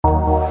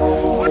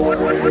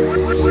Sometimes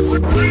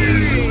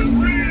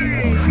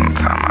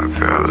I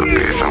tell a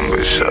bitch I'm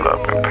gonna shut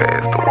up and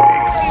pass the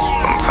weed.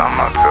 Sometimes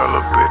I tell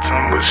a bitch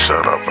I'm gonna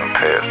shut up and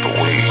pass the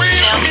weed.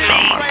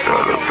 Sometimes I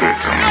tell a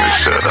bitch I'm gonna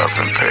shut up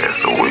and pass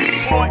the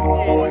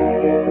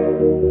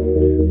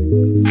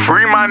weed.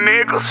 Free my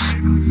niggas.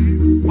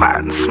 White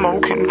and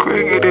smoking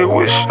cricket, they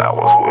wish I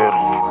was with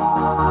them.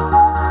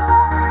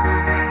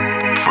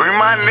 Free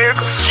my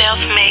niggas.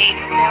 Self-made.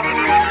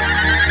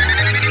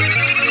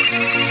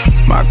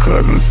 My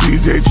cousin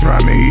CJ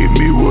tryna hit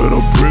me with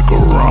a brick of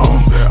rum.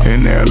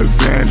 In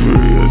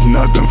Alexandria is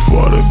nothing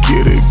for to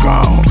get it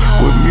gone.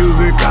 With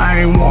music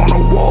I ain't won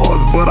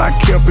awards, but I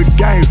kept it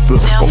gangster.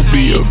 Go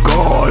be a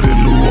guard in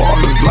New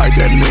Orleans like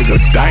that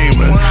nigga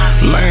Damon.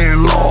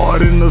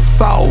 Landlord in the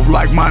South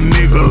like my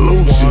nigga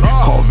Lucci.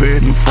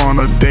 Corvette in front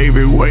of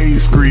David Wade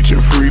screeching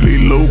Freely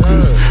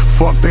Lucas.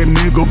 Fuck that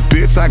nigga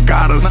bitch, I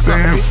got her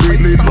saying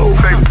Freely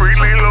Lucas. Say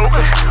Freely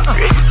Lucas.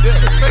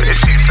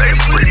 She say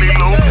Freely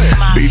Lucas.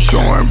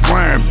 Throwing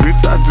brand,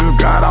 bitch, I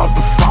just got off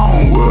the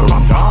phone with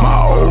them.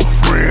 My old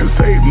friends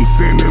hating,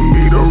 sending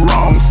me the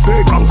wrong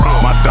signals.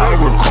 My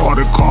dog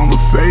recorded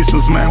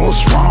conversations, man,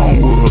 what's wrong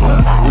with them?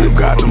 You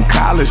got them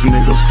college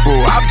niggas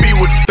full, I be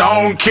with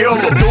Stone Killer.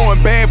 Doing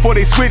bad before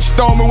they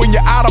switched on me. When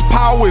you're out of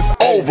power, it's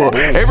over.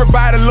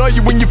 Everybody love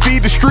you when you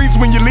feed the streets.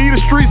 When you leave the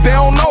streets, they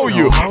don't know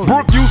you.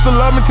 Brooke used to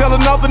love me, tell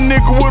another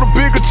nigga with a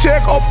bigger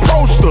check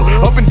approached her.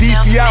 Up in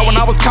DCI when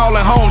I was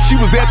calling home, she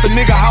was at the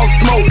nigga house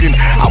smoking.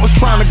 I was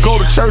trying to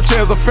go to church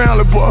as a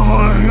family, but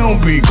you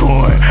don't be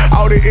going.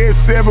 All the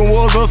S7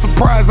 was a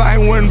surprise, I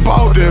ain't went and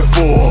bought that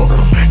for her.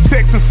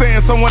 Texting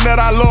saying someone that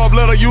I love,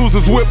 let her use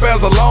his whip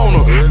as a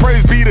loaner.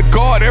 Praise be to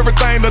God,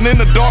 everything done in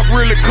the dark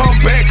really come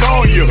back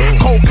on you.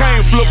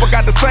 Cocaine flipper,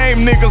 got the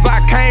same niggas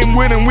I came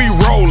with and we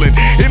rollin'.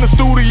 In the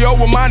studio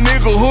with my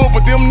nigga Hood,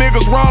 but them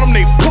niggas round them,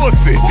 they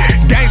pussy.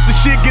 Gangsta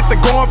shit get the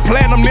going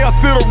platinum, they'll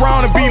sit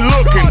around and be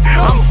looking.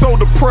 I'm so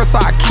depressed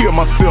I kill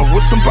myself.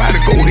 Will somebody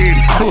go ahead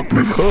and cook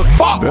me?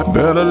 Fuck.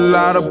 Bet a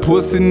lot of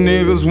pussy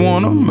niggas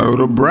wanna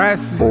murder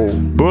Brassy.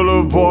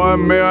 Boulevard,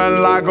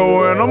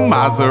 Mar-a-Lago, and a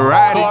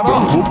Maserati.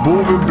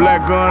 Booby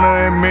Black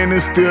Gunner and Minnie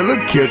still a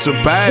catch a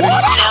body.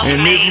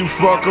 And if you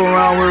fuck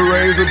around with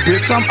Razor,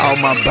 bitch, I'm out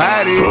my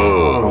body.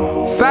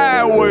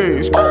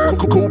 Sideways,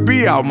 cool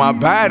be out my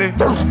body.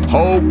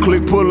 Whole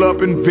clique pull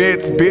up in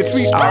vets, bitch,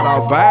 we out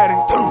our body.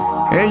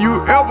 And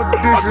you ever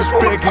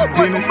disrespect it,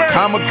 then it's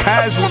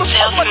kamikaze.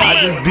 I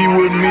just be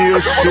with me a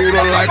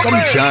shooter like I'm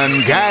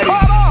John Gotti.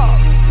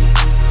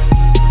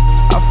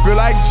 I feel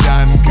like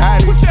John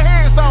Gotti. Put your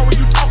hands down when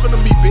you talking to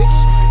me, bitch.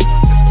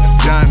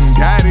 John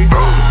Gotti.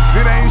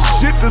 It ain't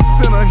shit to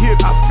send a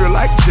hit, I feel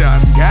like John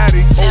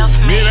Gotti.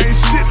 It ain't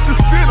shit to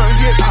send a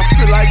hit, I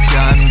feel like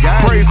John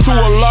Gotti. Praise to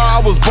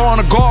Allah, I was born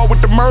a guard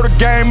with the murder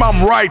game,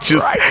 I'm righteous.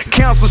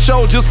 Cancel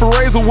show just for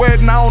Razor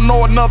Wedding, I don't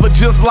know another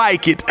just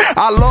like it.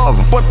 I love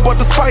him, but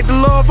despite the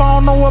love, I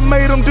don't know what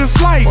made him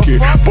dislike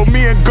it. But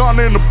me and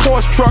Gunner in the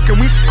Porsche truck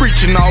and we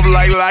screeching off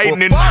like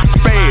lightning.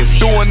 Fast,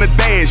 doing the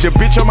dash, your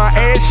bitch on my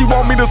ass, she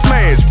want me to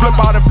smash. Flip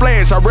out and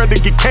flash, I'd rather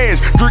get cash.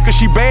 Drinker,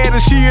 she bad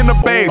and she in the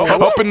bags.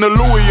 Up in the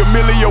Louis,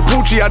 Emilio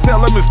Pucci, I tell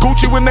them it's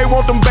Gucci when they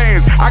want them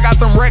bands. I got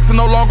them racks and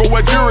no longer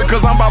wear jewelry,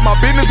 cause I'm about my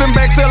business and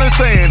back selling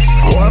sand.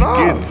 What up?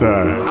 Get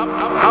time.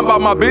 I'm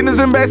about my business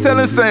and back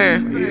selling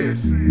sand.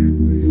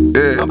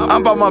 Yeah,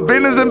 I'm about my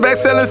business and back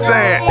selling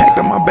sand. Packed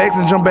up my bags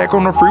and jump back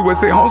on the freeway.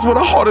 Say homes where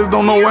the hardest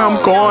don't know where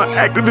I'm going.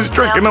 Activist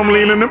drinking, I'm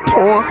leaning and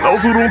pouring. Those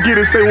who don't get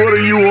it say, what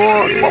are you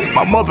on?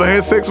 My mother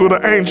had sex with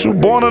an angel,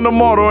 born in the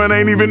mortal and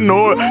ain't even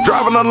know it.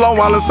 Driving along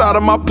while inside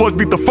of my push,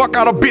 beat the fuck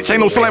out of bitch, ain't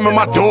no slamming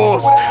my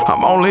doors.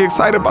 I'm only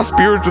excited by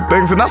spiritual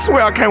things, and I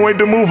swear I can't wait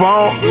to move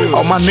on.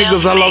 All my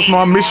niggas I lost, know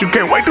I miss you.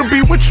 Can't wait to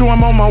be with you,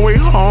 I'm on my way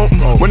home.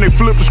 When they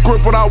flip the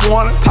script what I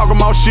wanted, talking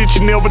about shit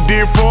you never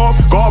did for 'em.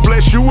 God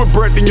bless you with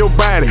breath in your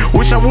body.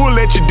 Wish I would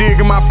let you dig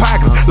in my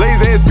pockets.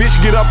 Lazy ass bitch,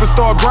 get up and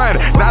start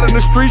grinding. Not in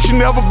the streets, you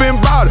never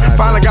been bout it.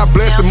 Finally got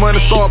blessed and money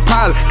start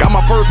piling. Got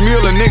my first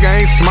meal and nigga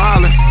ain't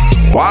smiling.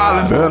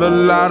 Wildin'. Bet a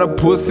lot of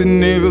pussy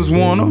niggas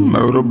wanna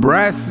murder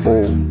Brassy.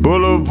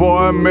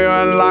 Boulevard,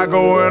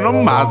 Mar-a-Lago, and a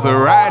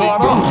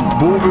Maserati.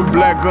 Booby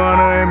Black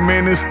Gunner and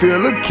Minnie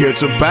still a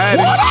catch a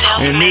body.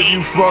 And if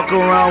you fuck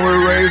around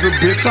with Razor,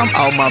 bitch, I'm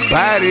out my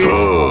body.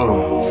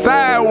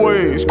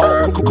 Sideways,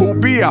 cool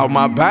be out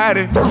my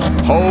body.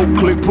 Whole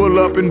clique pull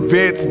up in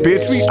vets,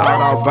 bitch, we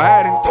out our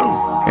body.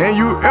 And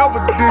you ever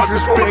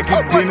disrespect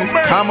it, then it's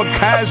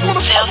kamikaze.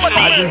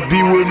 I just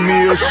be with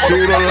me a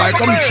shooter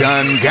like I'm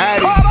John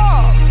Gotti.